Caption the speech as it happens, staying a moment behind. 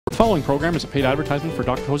following program is a paid advertisement for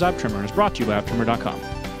Dr. Ho's Abtrimmer and is brought to you by Abtrimmer.com.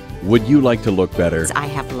 Would you like to look better? I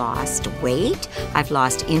have lost weight, I've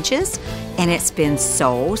lost inches, and it's been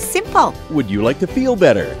so simple. Would you like to feel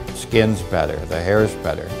better? Skin's better, the hair's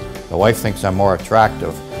better. The wife thinks I'm more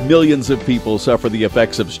attractive. Millions of people suffer the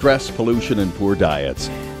effects of stress, pollution, and poor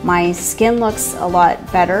diets. My skin looks a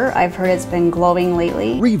lot better. I've heard it's been glowing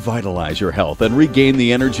lately. Revitalize your health and regain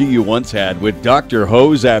the energy you once had with Dr.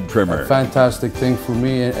 Ho's Abtrimmer. A fantastic thing for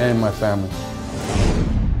me and my family.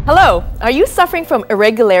 Hello, are you suffering from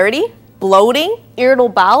irregularity, bloating, irritable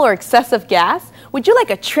bowel, or excessive gas? Would you like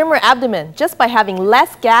a trimmer abdomen just by having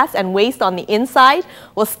less gas and waste on the inside?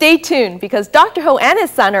 Well, stay tuned because Dr. Ho and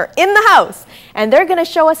his son are in the house and they're going to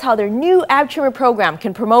show us how their new Abtrimmer program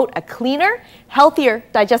can promote a cleaner, healthier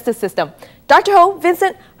digestive system. Dr. Ho,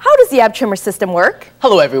 Vincent, how does the Abtrimmer system work?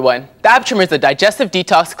 Hello everyone. The Abtrimmer is a digestive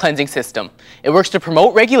detox cleansing system. It works to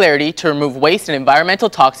promote regularity to remove waste and environmental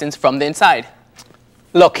toxins from the inside.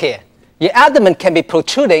 Look here. Your abdomen can be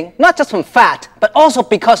protruding not just from fat, but also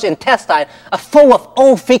because your intestines are full of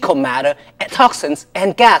old fecal matter, and toxins,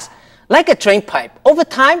 and gas. Like a drain pipe, over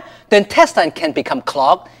time, the intestine can become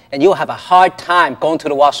clogged, and you'll have a hard time going to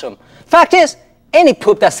the washroom. Fact is, any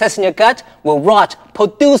poop that sits in your gut will rot,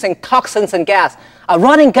 producing toxins and gas. A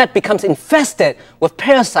rotting gut becomes infested with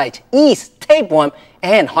parasites, yeast, tapeworm,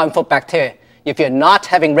 and harmful bacteria. If you're not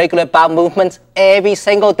having regular bowel movements every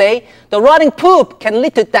single day, the rotting poop can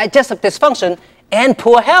lead to digestive dysfunction and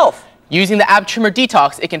poor health. Using the Abtrimmer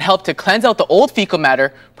detox, it can help to cleanse out the old fecal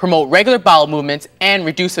matter, promote regular bowel movements, and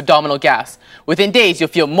reduce abdominal gas. Within days, you'll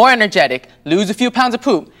feel more energetic, lose a few pounds of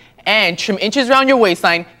poop, and trim inches around your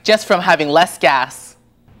waistline just from having less gas.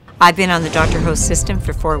 I've been on the Dr. Ho system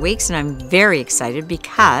for 4 weeks and I'm very excited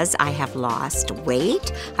because I have lost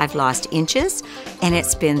weight, I've lost inches, and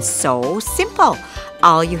it's been so simple.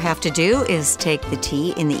 All you have to do is take the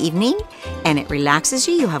tea in the evening and it relaxes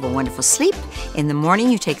you. You have a wonderful sleep. In the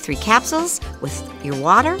morning you take 3 capsules with your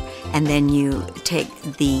water and then you take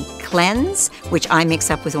the cleanse, which I mix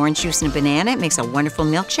up with orange juice and a banana. It makes a wonderful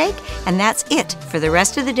milkshake and that's it. For the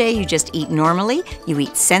rest of the day you just eat normally, you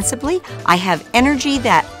eat sensibly. I have energy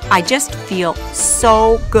that I just feel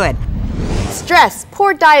so good. Stress,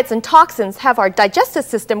 poor diets, and toxins have our digestive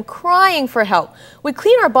system crying for help. We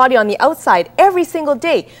clean our body on the outside every single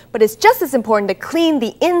day, but it's just as important to clean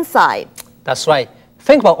the inside. That's right.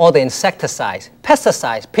 Think about all the insecticides,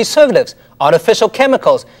 pesticides, preservatives, artificial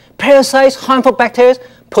chemicals, parasites, harmful bacteria,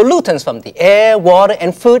 pollutants from the air, water,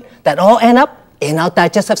 and food that all end up in our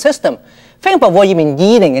digestive system. Think about what you've been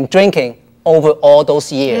eating and drinking over all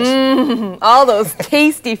those years. All those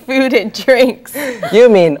tasty food and drinks. You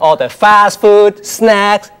mean all the fast food,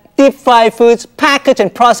 snacks, deep fried foods, packaged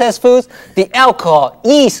and processed foods, the alcohol,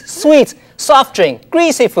 yeast, sweets, soft drink,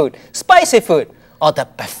 greasy food, spicy food, all the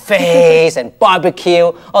buffets and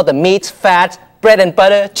barbecue, all the meats, fats, bread and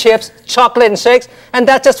butter, chips, chocolate and shakes, and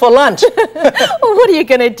that's just for lunch. Well, what are you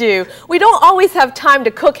gonna do? We don't always have time to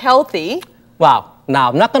cook healthy. Wow. Now,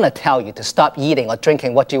 I'm not going to tell you to stop eating or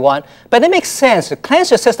drinking what you want, but it makes sense to cleanse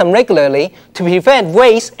your system regularly to prevent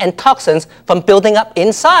waste and toxins from building up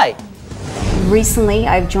inside. Recently,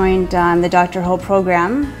 I've joined the Dr. Ho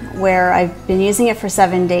program where I've been using it for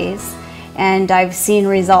 7 days and I've seen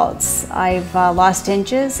results. I've lost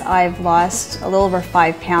inches, I've lost a little over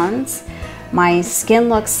 5 pounds. My skin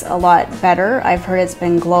looks a lot better. I've heard it's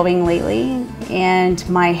been glowing lately and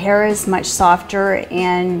my hair is much softer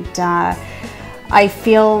and I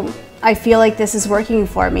feel like this is working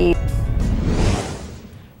for me.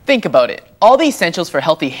 Think about it. All the essentials for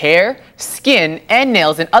healthy hair, skin, and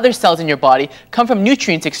nails and other cells in your body come from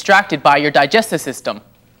nutrients extracted by your digestive system.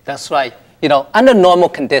 That's right. You know, under normal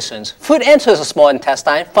conditions, food enters the small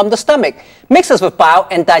intestine from the stomach, mixes with bile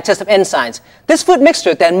and digestive enzymes. This food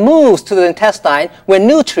mixture then moves to the intestine where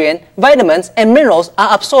nutrients, vitamins, and minerals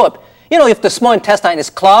are absorbed. You know, if the small intestine is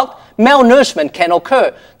clogged, malnourishment can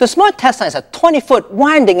occur. The small intestine is a 20-foot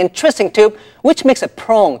winding and twisting tube which makes it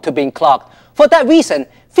prone to being clogged. For that reason,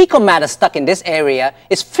 fecal matter stuck in this area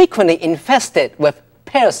is frequently infested with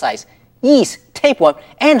parasites, yeast, tapeworm,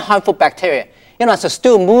 and harmful bacteria. You know, as the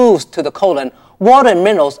stool moves to the colon, water and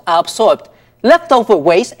minerals are absorbed. Leftover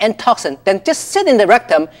waste and toxin then just sit in the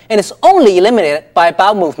rectum and is only eliminated by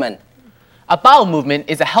bowel movement. A bowel movement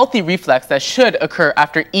is a healthy reflex that should occur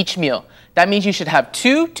after each meal. That means you should have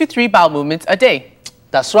 2 to 3 bowel movements a day.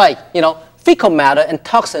 That's right. You know, fecal matter and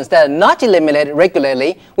toxins that are not eliminated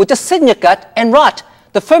regularly will just sit in your gut and rot.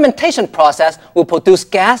 The fermentation process will produce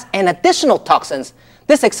gas and additional toxins.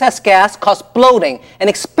 This excess gas causes bloating and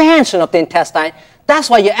expansion of the intestine. That's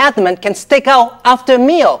why your abdomen can stick out after a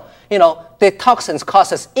meal. You know, the toxins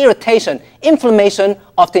causes irritation, inflammation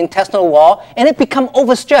of the intestinal wall, and it becomes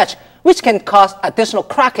overstretched, which can cause additional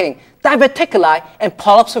cracking, diverticuli, and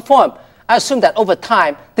polyps to form. I assume that over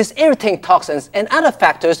time, these irritating toxins and other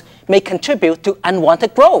factors may contribute to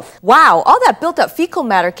unwanted growth. Wow, all that built up fecal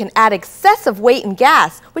matter can add excessive weight and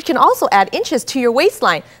gas, which can also add inches to your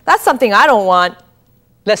waistline. That's something I don't want.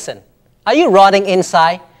 Listen, are you rotting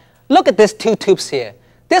inside? Look at these two tubes here.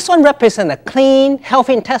 This one represents a clean,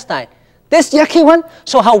 healthy intestine. This yucky one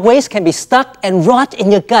shows how waste can be stuck and rot in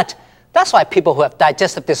your gut. That's why people who have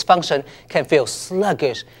digestive dysfunction can feel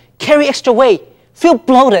sluggish, carry extra weight, feel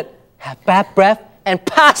bloated, have bad breath, and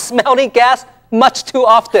pass smelly gas much too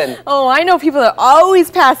often. Oh, I know people that are always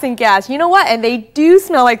passing gas. You know what? And they do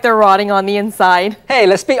smell like they're rotting on the inside. Hey,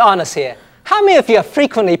 let's be honest here. How many of you are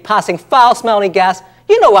frequently passing foul-smelling gas?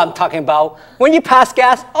 You know what I'm talking about. When you pass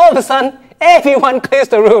gas, all of a sudden, everyone clears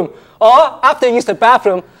the room. Or after you use the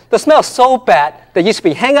bathroom, the smell is so bad that you should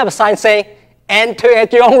be hanging up a sign saying, "Enter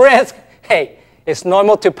at your own risk." Hey, it's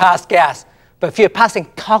normal to pass gas. But if you're passing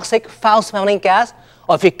toxic, foul-smelling gas,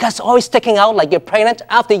 or if your gut's always sticking out like you're pregnant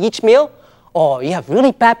after each meal, or you have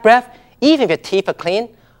really bad breath, even if your teeth are clean,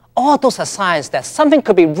 all those are signs that something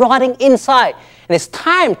could be rotting inside. And it's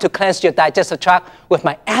time to cleanse your digestive tract with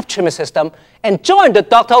my Abtrimmer system and join the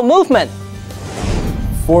Dr. O movement.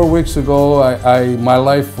 4 weeks ago, my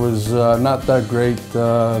life was not that great.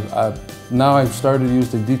 Now I've started to use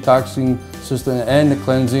the detoxing system and the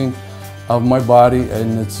cleansing of my body,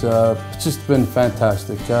 and it's just been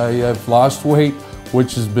fantastic. I've lost weight,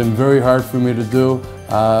 which has been very hard for me to do.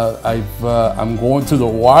 I'm going to the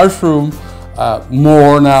washroom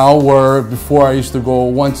more now, where before I used to go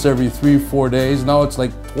once every 3-4 days. Now it's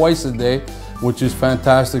like twice a day, which is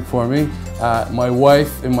fantastic for me. My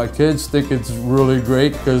wife and my kids think it's really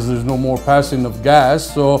great because there's no more passing of gas.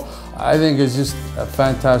 So I think it's just a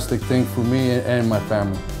fantastic thing for me and my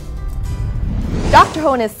family. Dr.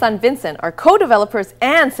 Ho and his son Vincent are co-developers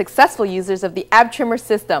and successful users of the Abtrimmer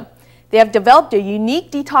system. They have developed a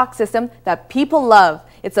unique detox system that people love.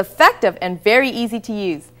 It's effective and very easy to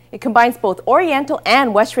use. It combines both Oriental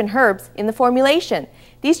and Western herbs in the formulation.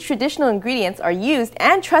 These traditional ingredients are used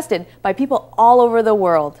and trusted by people all over the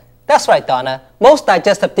world. That's right, Donna. Most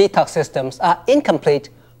digestive detox systems are incomplete,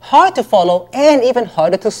 hard to follow, and even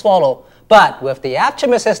harder to swallow. But with the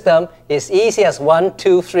Abtrimmer system, it's easy as 1,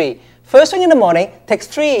 2, 3. First thing in the morning, take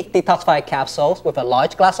 3 detoxify capsules with a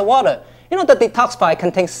large glass of water. You know, the detoxify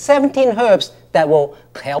contains 17 herbs that will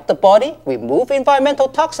help the body remove environmental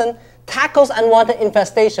toxin, tackles unwanted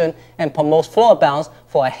infestation, and promotes flora balance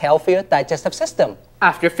for a healthier digestive system.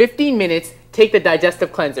 After 15 minutes, take the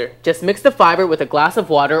digestive cleanser. Just mix the fiber with a glass of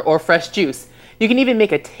water or fresh juice. You can even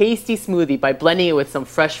make a tasty smoothie by blending it with some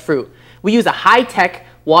fresh fruit. We use a high-tech,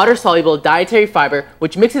 water-soluble dietary fiber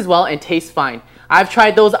which mixes well and tastes fine. I've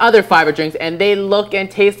tried those other fiber drinks and they look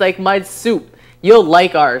and taste like mud soup. You'll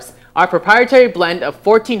like ours. Our proprietary blend of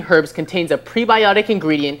 14 herbs contains a prebiotic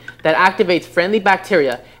ingredient that activates friendly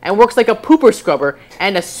bacteria and works like a pooper scrubber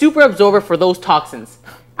and a super absorber for those toxins.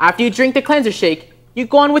 After you drink the cleanser shake, you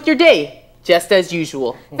go on with your day, just as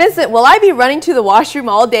usual. Vincent, will I be running to the washroom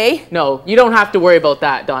all day? No, you don't have to worry about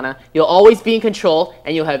that, Donna. You'll always be in control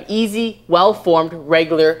and you'll have easy, well-formed,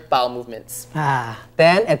 regular bowel movements.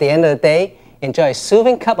 Then at the end of the day, enjoy a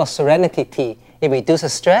soothing cup of serenity tea. It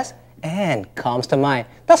reduces stress and calms the mind.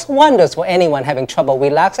 Does wonders for anyone having trouble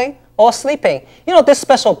relaxing or sleeping. You know, this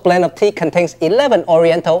special blend of tea contains 11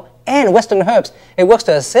 Oriental and Western herbs. It works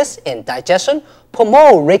to assist in digestion,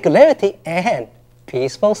 promote regularity, and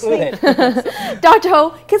peaceful sleep. Dr.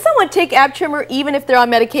 Ho, can someone take Abtrimmer even if they're on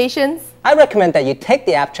medications? I recommend that you take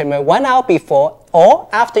the Abtrimmer 1 hour before or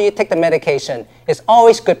after you take the medication. It's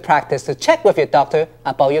always good practice to check with your doctor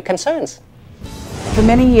about your concerns. For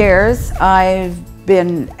many years, I've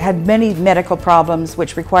had many medical problems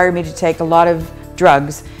which require me to take a lot of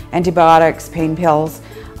drugs, antibiotics, pain pills.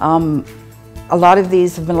 A lot of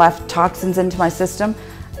these have been left toxins into my system.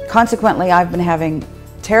 Consequently, I've been having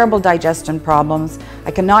terrible digestion problems.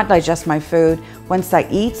 I cannot digest my food. Once I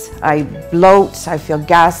eat, I bloat, I feel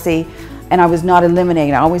gassy, and I was not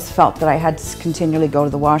eliminating. I always felt that I had to continually go to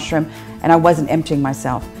the washroom and I wasn't emptying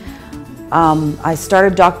myself. I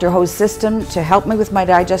started Dr. Ho's system to help me with my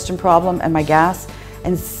digestion problem and my gas.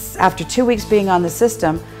 And after 2 weeks being on the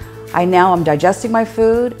system, now I'm digesting my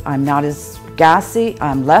food, I'm not as gassy,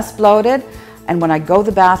 I'm less bloated, and when I go to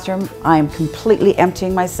the bathroom, I am completely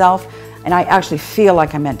emptying myself, and I actually feel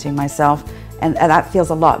like I'm emptying myself, and that feels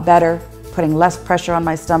a lot better, putting less pressure on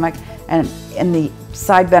my stomach, and in the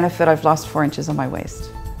side benefit, I've lost 4 inches on my waist.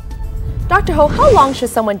 Dr. Ho, how long should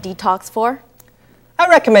someone detox for? I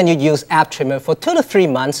recommend you use Abtrimmer for 2 to 3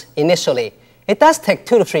 months initially. It does take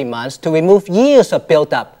 2 to 3 months to remove years of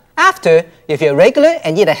buildup. After, if you're regular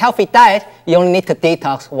and eat a healthy diet, you only need to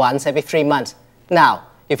detox once every 3 months. Now,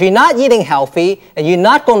 if you're not eating healthy and you're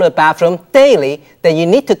not going to the bathroom daily, then you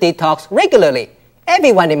need to detox regularly.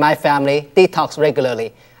 Everyone in my family detox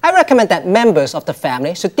regularly. I recommend that members of the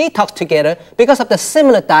family should detox together because of the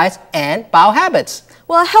similar diets and bowel habits.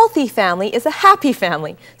 Well, a healthy family is a happy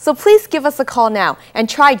family. So please give us a call now and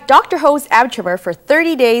try Dr. Ho's Abtrimmer for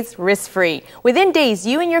 30 days risk-free. Within days,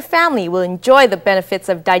 you and your family will enjoy the benefits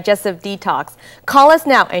of digestive detox. Call us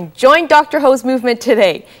now and join Dr. Ho's movement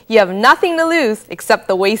today. You have nothing to lose except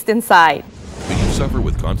the waste inside. Do you suffer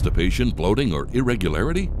with constipation, bloating, or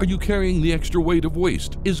irregularity? Are you carrying the extra weight of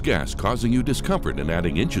waste? Is gas causing you discomfort and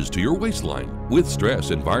adding inches to your waistline? With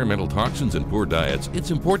stress, environmental toxins, and poor diets,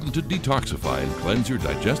 it's important to detoxify and cleanse your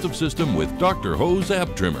digestive system with Dr. Ho's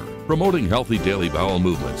Abtrimmer. Promoting healthy daily bowel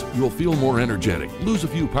movements, you'll feel more energetic, lose a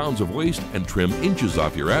few pounds of waste, and trim inches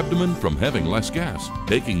off your abdomen from having less gas.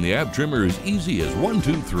 Taking the Abtrimmer is easy as 1,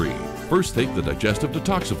 2, 3. First, take the digestive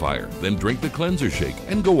detoxifier, then drink the cleanser shake,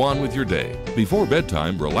 and go on with your day. Before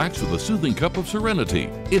bedtime, relax with a soothing cup of Serenity.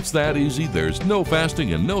 It's that easy, there's no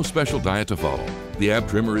fasting and no special diet to follow. The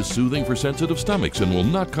Abtrimmer is soothing for sensitive stomachs and will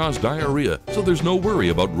not cause diarrhea, so there's no worry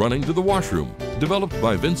about running to the washroom. Developed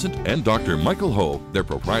by Vincent and Dr. Michael Ho, their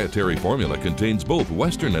proprietary formula contains both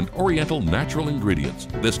Western and Oriental natural ingredients.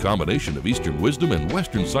 This combination of Eastern wisdom and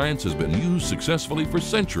Western science has been used successfully for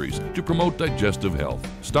centuries to promote digestive health.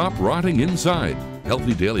 Stop rotting inside.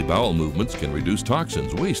 Healthy daily bowel movements can reduce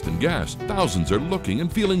toxins, waste, and gas. Thousands are looking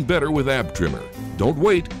and feeling better with Abtrimmer. Don't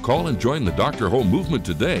wait. Call and join the Dr. Ho movement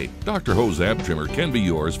today. Dr. Ho's Abtrimmer can be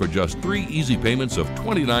yours for just 3 easy payments of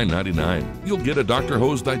 $29.99. You'll get a Dr.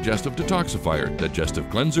 Ho's Digestive Detoxifier, Digestive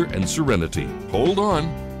Cleanser, and Serenity. Hold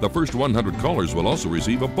on. The first 100 callers will also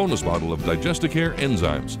receive a bonus bottle of Digestacare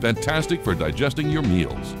enzymes, fantastic for digesting your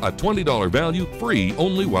meals. A $20 value, free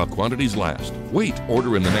only while quantities last. Wait,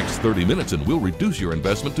 order in the next 30 minutes and we'll reduce your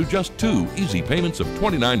investment to just 2 easy payments of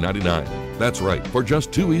 $29.99. That's right, for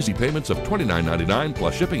just 2 easy payments of $29.99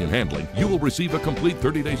 plus shipping and handling, you will receive a complete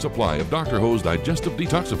 30-day supply of Dr. Ho's Digestive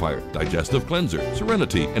Detoxifier, Digestive Cleanser,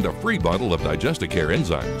 Serenity, and a free bottle of Digestacare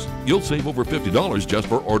enzymes. You'll save over $50 just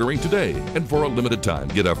for ordering today, and for a limited time,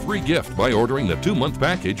 get a free gift by ordering the 2-month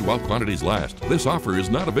package while quantities last. This offer is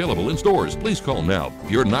not available in stores. Please call now. If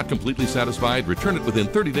you're not completely satisfied, return it within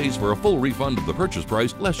 30 days for a full refund of the purchase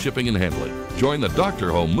price, less shipping and handling. Join the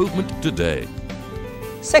Dr. Ho movement today.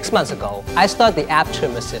 6 months ago, I started the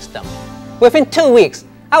Abtrimmer system. Within 2 weeks,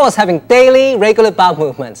 I was having daily, regular bowel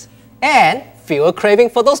movements and fewer craving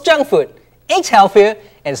for those junk food, ate healthier,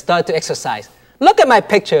 and started to exercise. Look at my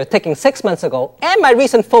picture taken 6 months ago and my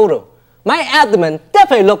recent photo. My abdomen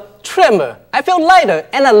definitely looked trimmer. I feel lighter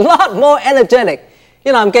and a lot more energetic.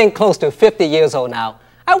 You know, I'm getting close to 50 years old now.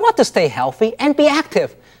 I want to stay healthy and be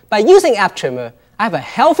active. By using Abtrimmer, I have a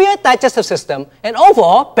healthier digestive system and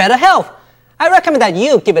overall better health. I recommend that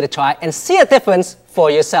you give it a try and see a difference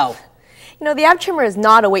for yourself. You know, the Abtrimmer is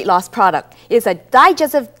not a weight loss product. It's a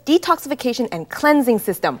digestive detoxification and cleansing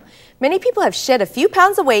system. Many people have shed a few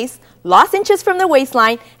pounds of waist, lost inches from their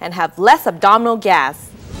waistline, and have less abdominal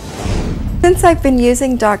gas. Since I've been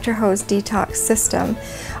using Dr. Ho's detox system,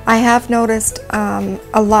 I have noticed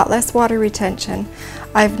a lot less water retention.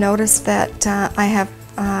 I've noticed that I have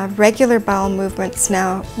regular bowel movements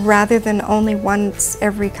now rather than only once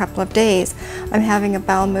every couple of days. I'm having a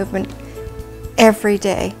bowel movement every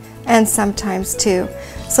day and sometimes 2.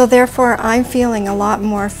 So therefore I'm feeling a lot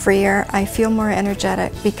more freer. I feel more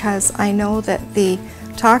energetic because I know that the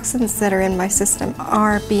toxins that are in my system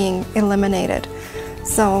are being eliminated.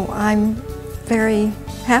 So I'm very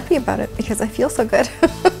happy about it because I feel so good.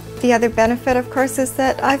 The other benefit, of course, is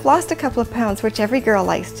that I've lost a couple of pounds, which every girl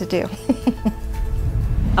likes to do.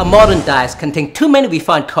 Our modern diets contain too many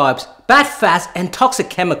refined carbs, bad fats, and toxic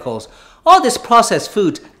chemicals. All these processed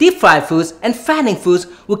foods, deep fried foods, and fattening foods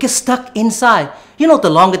will get stuck inside. You know, the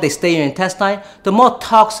longer they stay in your intestine, the more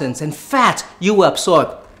toxins and fats you will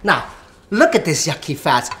absorb. Now, look at these yucky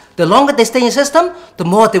fats. The longer they stay in your system, the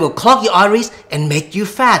more they will clog your arteries and make you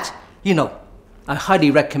fat. You know, I highly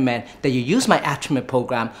recommend that you use my Abtrimmer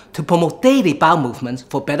program to promote daily bowel movements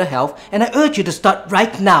for better health, and I urge you to start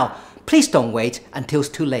right now. Please don't wait until it's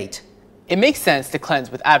too late. It makes sense to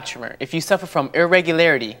cleanse with Abtrimmer if you suffer from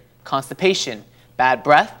irregularity, constipation, bad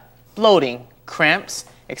breath, bloating, cramps,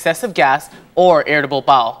 excessive gas, or irritable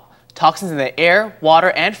bowel. Toxins in the air, water,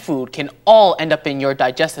 and food can all end up in your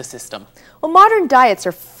digestive system. Well, modern diets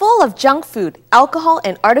are full of junk food, alcohol,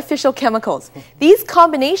 and artificial chemicals. These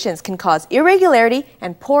combinations can cause irregularity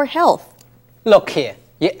and poor health. Look here,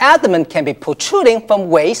 your abdomen can be protruding from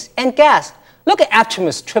waste and gas. Look at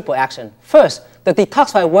Abtrimmer's triple action. First, the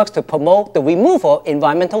detoxifier works to promote the removal of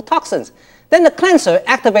environmental toxins. Then the cleanser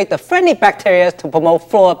activates the friendly bacteria to promote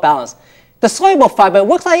flora balance. The soluble fiber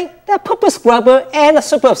works like the purple scrubber and a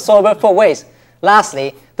super absorber for waste.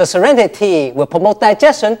 Lastly, the Serenity Tea will promote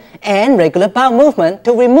digestion and regular bowel movement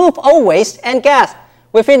to remove all waste and gas.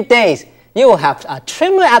 Within days, you will have a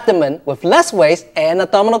trimmer abdomen with less waste and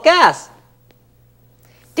abdominal gas.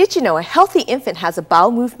 Did you know a healthy infant has a bowel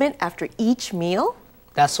movement after each meal?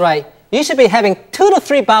 That's right. You should be having 2 to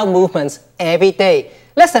 3 bowel movements every day.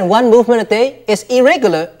 Less than 1 movement a day is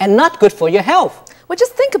irregular and not good for your health. Well,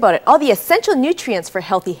 just think about it. All the essential nutrients for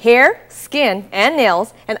healthy hair, skin, and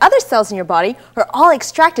nails, and other cells in your body are all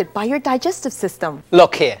extracted by your digestive system.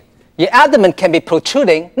 Look here. Your abdomen can be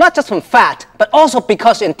protruding not just from fat, but also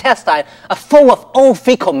because your intestines are full of old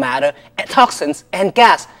fecal matter, and toxins, and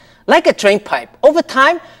gas. Like a drain pipe, over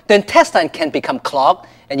time, the intestine can become clogged,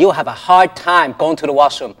 and you'll have a hard time going to the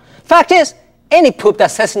washroom. Fact is, any poop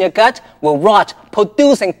that sits in your gut will rot,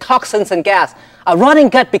 producing toxins and gas. A rotting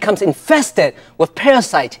gut becomes infested with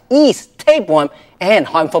parasites, yeast, tapeworm, and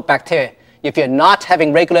harmful bacteria. If you're not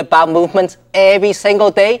having regular bowel movements every single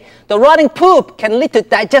day, the rotting poop can lead to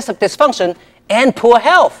digestive dysfunction and poor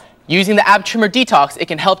health. Using the Abtrimmer detox, it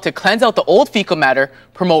can help to cleanse out the old fecal matter,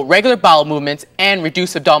 promote regular bowel movements, and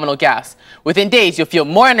reduce abdominal gas. Within days, you'll feel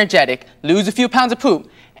more energetic, lose a few pounds of poop,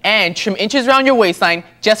 and trim inches around your waistline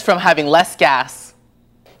just from having less gas.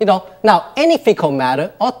 Now any fecal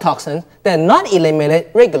matter or toxins that are not eliminated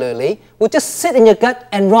regularly will just sit in your gut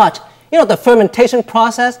and rot. The fermentation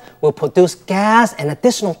process will produce gas and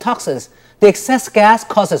additional toxins. The excess gas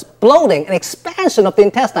causes bloating and expansion of the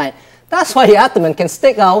intestine. That's why your abdomen can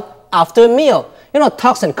stick out after a meal.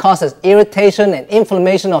 Toxin causes irritation and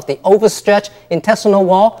inflammation of the overstretched intestinal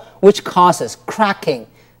wall, which causes cracking,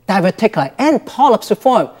 diverticuli, and polyps to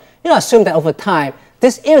form. Assume that over time,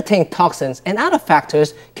 these irritating toxins and other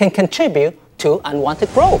factors can contribute to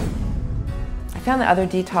unwanted growth. I found that other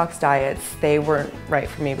detox diets, they weren't right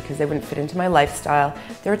for me because they wouldn't fit into my lifestyle.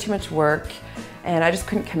 They were too much work, and I just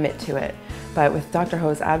couldn't commit to it. But with Dr.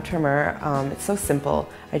 Ho's Abtrimmer, it's so simple.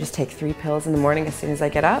 I just take 3 pills in the morning as soon as I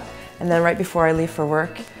get up, and then right before I leave for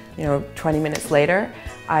work, 20 minutes later,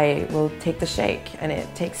 I will take the shake, and it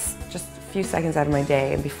takes just a few seconds out of my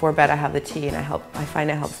day, and before bed I have the tea, and I find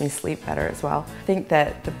it helps me sleep better as well. I think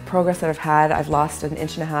that the progress that I've had, I've lost 1.5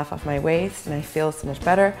 inches off my waist, and I feel so much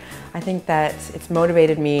better. I think that it's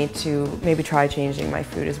motivated me to maybe try changing my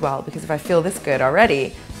food as well, because if I feel this good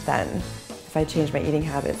already, then if I change my eating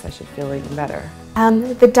habits, I should feel even better.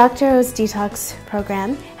 The Dr. O's detox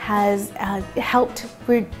program has helped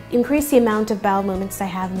increase the amount of bowel movements I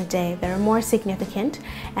have in the day that are more significant,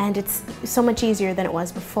 and it's so much easier than it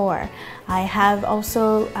was before. I have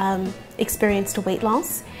also experienced weight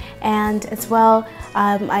loss, and as well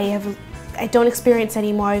I don't experience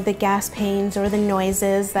any more of the gas pains or the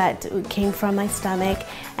noises that came from my stomach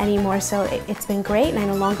anymore, so it's been great, and I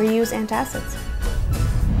no longer use antacids.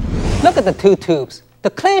 Look at the 2 tubes. The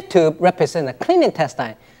clear tube represents a clean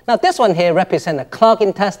intestine. Now this one here represents a clogged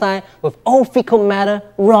intestine with old fecal matter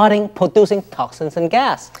rotting, producing toxins and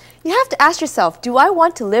gas. You have to ask yourself, do I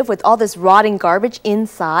want to live with all this rotting garbage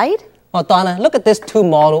inside? Well, Donna, look at this 2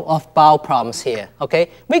 model of bowel problems here, okay?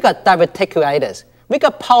 We got diverticulitis, we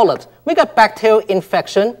got polyps, we got bacterial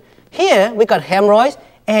infection. Here, we got hemorrhoids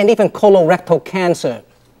and even colorectal cancer.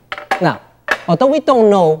 Now, although we don't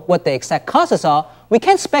know what the exact causes are, we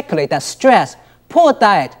can speculate that stress, poor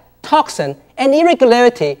diet, toxin, and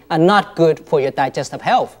irregularity are not good for your digestive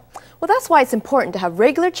health. Well, that's why it's important to have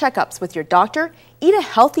regular checkups with your doctor, eat a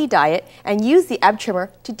healthy diet, and use the Abtrimmer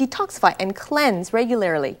to detoxify and cleanse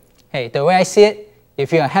regularly. Hey, the way I see it,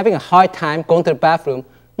 if you are having a hard time going to the bathroom,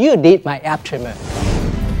 you need my Abtrimmer.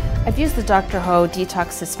 I've used the Dr. Ho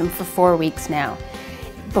detox system for 4 weeks now.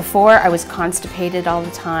 Before, I was constipated all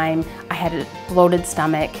the time. I had a bloated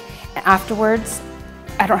stomach. Afterwards,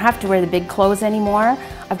 I don't have to wear the big clothes anymore.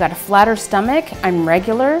 I've got a flatter stomach, I'm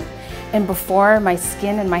regular, and before my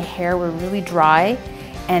skin and my hair were really dry,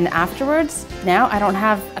 and afterwards, now I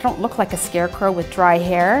don't look like a scarecrow with dry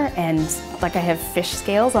hair and like I have fish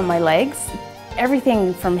scales on my legs.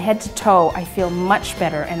 Everything from head to toe, I feel much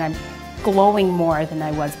better, and I'm glowing more than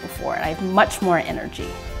I was before. I have much more energy.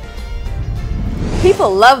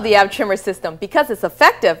 People love the Abtrimmer system because it's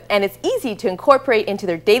effective and it's easy to incorporate into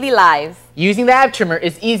their daily lives. Using the Abtrimmer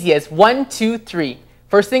is easy as 1, 2, 3.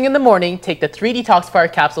 First thing in the morning, take the 3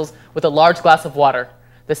 detoxifier capsules with a large glass of water.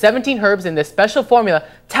 The 17 herbs in this special formula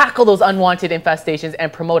tackle those unwanted infestations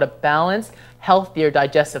and promote a balanced, healthier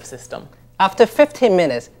digestive system. After 15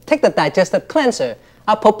 minutes, take the digestive cleanser.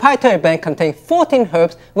 Our proprietary blend contains 14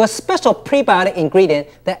 herbs with a special prebiotic ingredient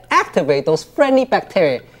that activate those friendly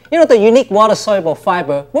bacteria. You know, the unique water-soluble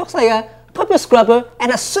fiber works like a purple scrubber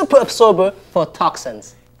and a super absorber for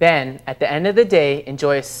toxins. Then, at the end of the day,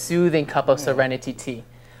 enjoy a soothing cup of Serenity tea.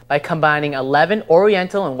 By combining 11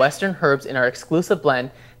 Oriental and Western herbs in our exclusive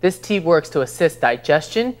blend, this tea works to assist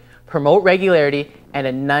digestion, promote regularity, and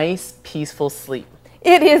a nice, peaceful sleep.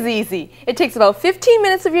 It is easy. It takes about 15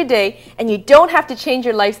 minutes of your day, and you don't have to change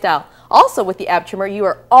your lifestyle. Also, with the Abtrimmer, you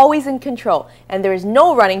are always in control, and there is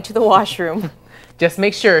no running to the washroom. Just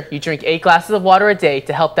make sure you drink 8 glasses of water a day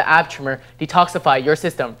to help the Abtrimmer detoxify your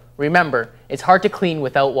system. Remember, it's hard to clean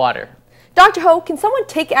without water. Dr. Ho, can someone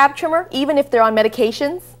take Abtrimmer even if they're on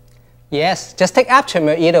medications? Yes, just take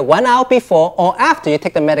Abtrimmer either 1 hour before or after you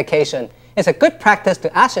take the medication. It's a good practice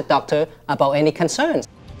to ask your doctor about any concerns.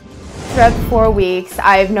 Throughout the 4 weeks,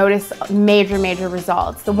 I've noticed major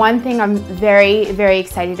results. The one thing I'm very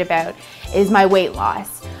excited about is my weight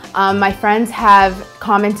loss. My friends have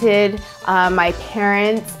commented, my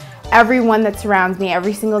parents, everyone that surrounds me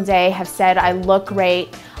every single day have said I look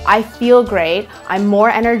great, I feel great, I'm more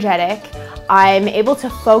energetic, I'm able to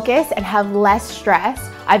focus and have less stress.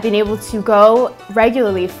 I've been able to go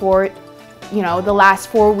regularly for, the last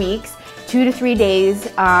 4 weeks, 2 to 3 days,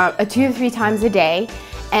 2 to 3 times a day.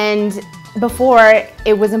 And before,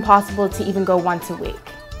 it was impossible to even go once a week.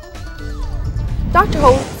 Dr.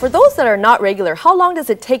 Ho, for those that are not regular, how long does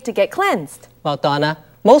it take to get cleansed? Well, Donna,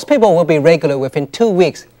 most people will be regular within 2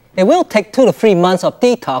 weeks. It will take 2 to 3 months of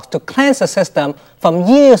detox to cleanse the system from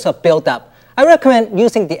years of buildup. I recommend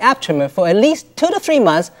using the Abtrimmer for at least 2 to 3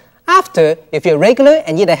 months. After, if you're regular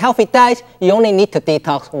and eat a healthy diet, you only need to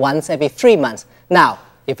detox once every 3 months. Now,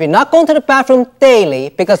 if you're not going to the bathroom daily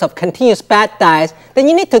because of continuous bad diets, then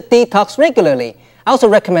you need to detox regularly. I also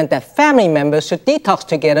recommend that family members should detox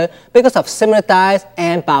together because of similar diets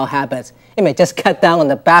and bowel habits. It may just cut down on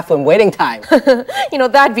the bathroom waiting time.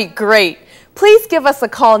 That'd be great. Please give us a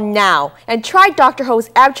call now and try Dr. Ho's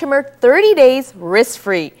Abtrimmer 30 days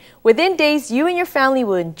risk-free. Within days, you and your family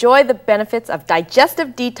will enjoy the benefits of digestive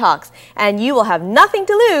detox, and you will have nothing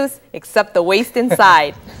to lose except the waste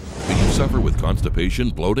inside. Do you suffer with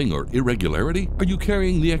constipation, bloating, or irregularity? Are you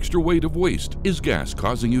carrying the extra weight of waste? Is gas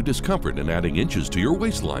causing you discomfort and adding inches to your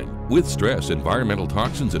waistline? With stress, environmental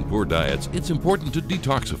toxins, and poor diets, it's important to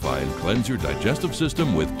detoxify and cleanse your digestive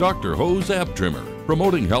system with Dr. Ho's Abtrimmer.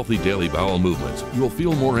 Promoting healthy daily bowel movements, you'll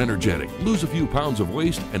feel more energetic, lose a few pounds of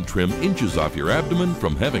waste, and trim inches off your abdomen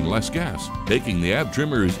from having less gas. Taking the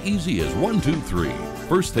Abtrimmer is easy as 1, 2, 3.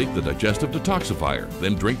 First, take the digestive detoxifier,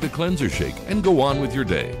 then drink the cleanser shake, and go on with your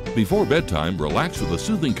day. Before bedtime, relax with a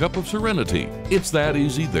soothing cup of Serenity. It's that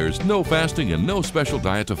easy, there's no fasting and no special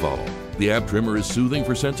diet to follow. The Abtrimmer is soothing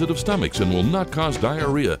for sensitive stomachs and will not cause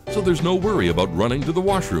diarrhea, so there's no worry about running to the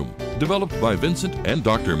washroom. Developed by Vincent and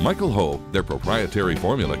Dr. Michael Ho, their proprietary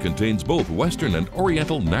formula contains both Western and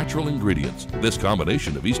Oriental natural ingredients. This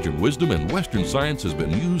combination of Eastern wisdom and Western science has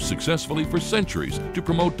been used successfully for centuries to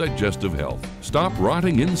promote digestive health. Stop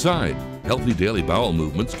rotting inside. Healthy daily bowel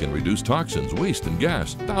movements can reduce toxins, waste, and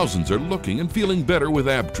gas. Thousands are looking and feeling better with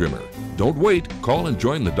Abtrimmer. Don't wait. Call and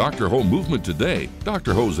join the Dr. Ho movement today.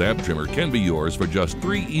 Dr. Ho's Abtrimmer can be yours for just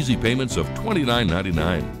 3 easy payments of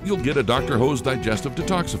 $29.99. You'll get a Dr. Ho's Digestive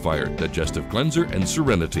Detoxifier, Digestive Cleanser, and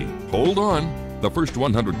Serenity. Hold on. The first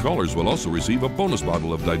 100 callers will also receive a bonus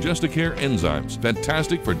bottle of Digesti-Care enzymes,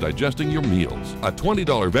 fantastic for digesting your meals. A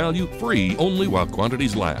 $20 value, free only while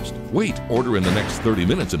quantities last. Wait, order in the next 30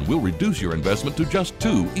 minutes and we'll reduce your investment to just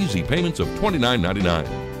 2 easy payments of $29.99.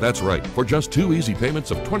 That's right, for just 2 easy payments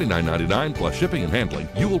of $29.99 plus shipping and handling,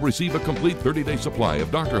 you will receive a complete 30-day supply of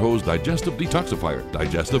Dr. Ho's Digestive Detoxifier,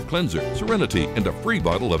 Digestive Cleanser, Serenity, and a free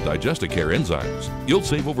bottle of Digesti-Care enzymes. You'll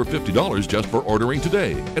save over $50 just for ordering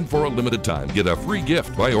today. And for a limited time, get a free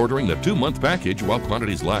gift by ordering the 2-month package while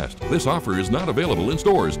quantities last. This offer is not available in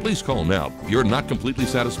stores. Please call now. If you're not completely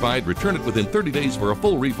satisfied, return it within 30 days for a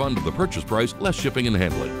full refund of the purchase price, less shipping and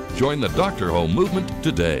handling. Join the Dr. Ho movement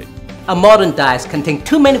today. Our modern diets contain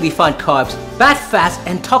too many refined carbs, bad fats,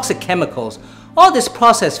 and toxic chemicals. All these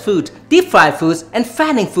processed foods, deep fried foods, and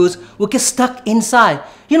fattening foods will get stuck inside.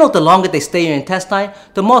 You know, the longer they stay in your intestine,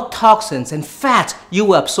 the more toxins and fats you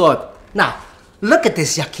will absorb. Now, look at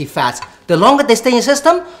these yucky fats. The longer they stay in your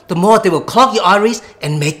system, the more they will clog your arteries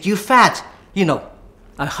and make you fat.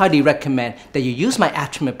 I highly recommend that you use my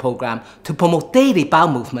Abtrimmer program to promote daily bowel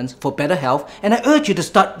movements for better health, and I urge you to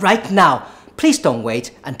start right now. Please don't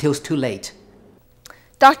wait until it's too late.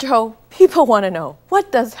 Dr. Ho, people want to know,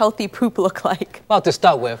 what does healthy poop look like? Well, to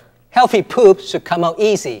start with, healthy poop should come out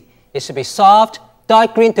easy. It should be soft,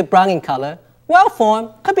 dark green to brown in color,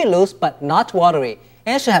 well-formed, could be loose but not watery.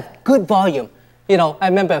 and it should have good volume. You know, I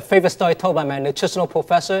remember a favorite story told by my nutritional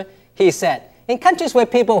professor. He said, in countries where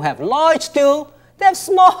people have large stool, they have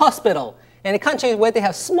small hospital. And in countries where they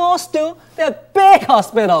have small stool, they have big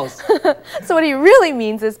hospitals. So what he really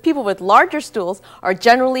means is people with larger stools are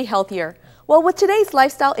generally healthier. Well, with today's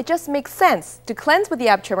lifestyle, it just makes sense to cleanse with the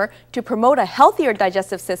Abtrimmer to promote a healthier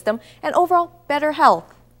digestive system and overall better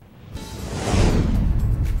health.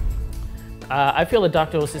 I feel the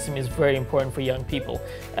Dr. O system is very important for young people,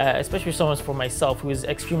 especially someone for myself who is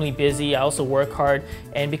extremely busy. I also work hard,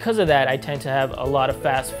 and because of that, I tend to have a lot of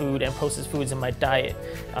fast food and processed foods in my diet.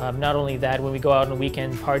 Not only that, when we go out on the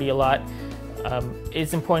weekend, party a lot,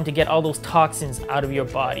 it's important to get all those toxins out of your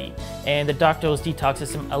body, and the Dr. O's detox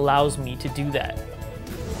system allows me to do that.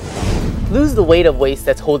 Lose the weight of waste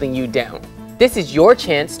that's holding you down. This is your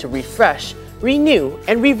chance to refresh, renew,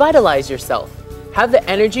 and revitalize yourself. Have the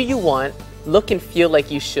energy you want, look and feel like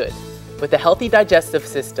you should. With a healthy digestive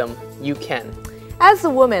system, you can. As a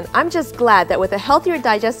woman, I'm just glad that with a healthier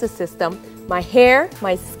digestive system, my hair,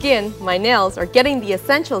 my skin, my nails are getting the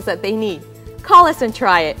essentials that they need. Call us and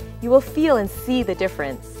try it. You will feel and see the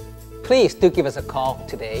difference. Please do give us a call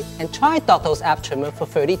today and try Dr. O's Abtrimmer for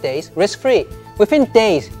 30 days risk-free. Within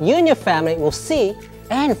days, you and your family will see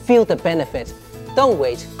and feel the benefits. Don't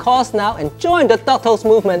wait. Call us now and join the Dr. O's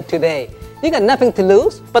movement today. You got nothing to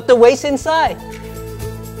lose but the waste inside.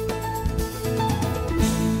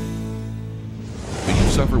 Do you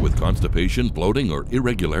suffer with constipation, bloating, or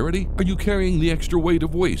irregularity? Are you carrying the extra weight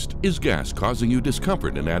of waste? Is gas causing you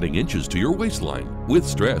discomfort and adding inches to your waistline? With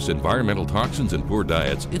stress, environmental toxins, and poor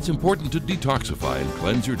diets, it's important to detoxify and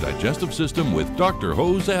cleanse your digestive system with Dr.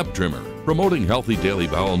 Ho's Abtrimmer. Promoting healthy daily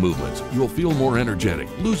bowel movements, you'll feel more energetic,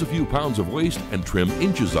 lose a few pounds of waste, and trim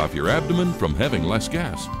inches off your abdomen from having less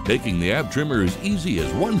gas. Taking the Abtrimmer is easy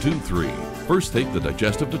as 1, 2, 3. First take the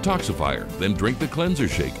digestive detoxifier, then drink the cleanser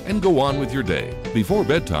shake and go on with your day. Before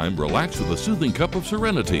bedtime, relax with a soothing cup of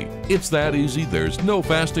Serenity. It's that easy, there's no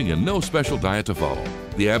fasting and no special diet to follow.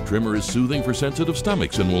 The Abtrimmer is soothing for sensitive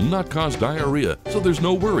stomachs and will not cause diarrhea, so there's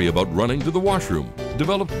no worry about running to the washroom.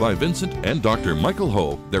 Developed by Vincent and Dr. Michael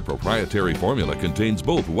Ho, their proprietary formula contains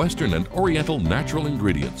both Western and Oriental natural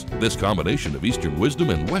ingredients. This combination of Eastern wisdom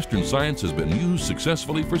and Western science has been used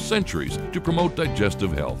successfully for centuries to promote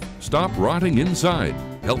digestive health. Stop rotting inside.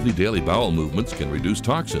 Healthy daily bowel movements can reduce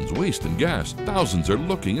toxins, waste, and gas. Thousands are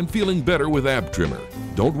looking and feeling better with Abtrimmer.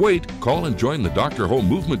 Don't wait. Call and join the Dr. Ho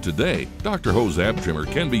movement today. Dr. Ho's Abtrimmer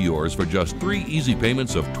can be yours for just 3 easy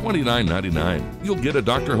payments of $29.99. You'll get a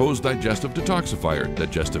Dr. Ho's Digestive Detoxifier,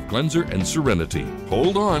 Digestive Cleanser, and Serenity.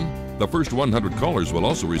 Hold on. The first 100 callers will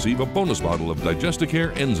also receive a bonus bottle of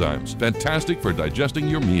Digesticare enzymes, fantastic for digesting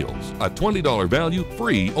your meals. A $20 value,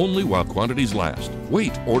 free only while quantities last.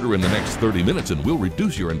 Wait, order in the next 30 minutes and we'll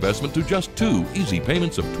reduce your investment to just 2 easy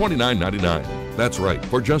payments of $29.99. That's right,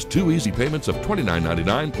 for just 2 easy payments of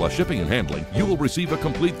 $29.99 plus shipping and handling, you will receive a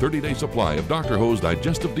complete 30-day supply of Dr. Ho's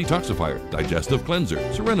Digestive Detoxifier, Digestive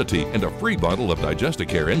Cleanser, Serenity, and a free bottle of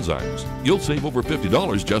Digesticare enzymes. You'll save over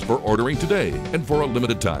 $50 just for ordering today. And for a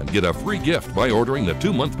limited time, get a free gift by ordering the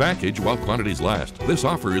 2-month package while quantities last. This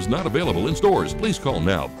offer is not available in stores. Please call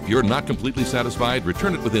now. If you're not completely satisfied,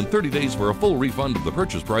 return it within 30 days for a full refund of the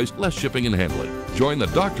purchase price, less shipping and handling. Join the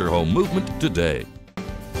Dr. Ho movement today.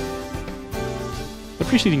 The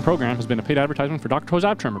preceding program has been a paid advertisement for Dr. Ho's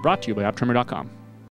Abtrimmer, brought to you by Abtrimmer.com.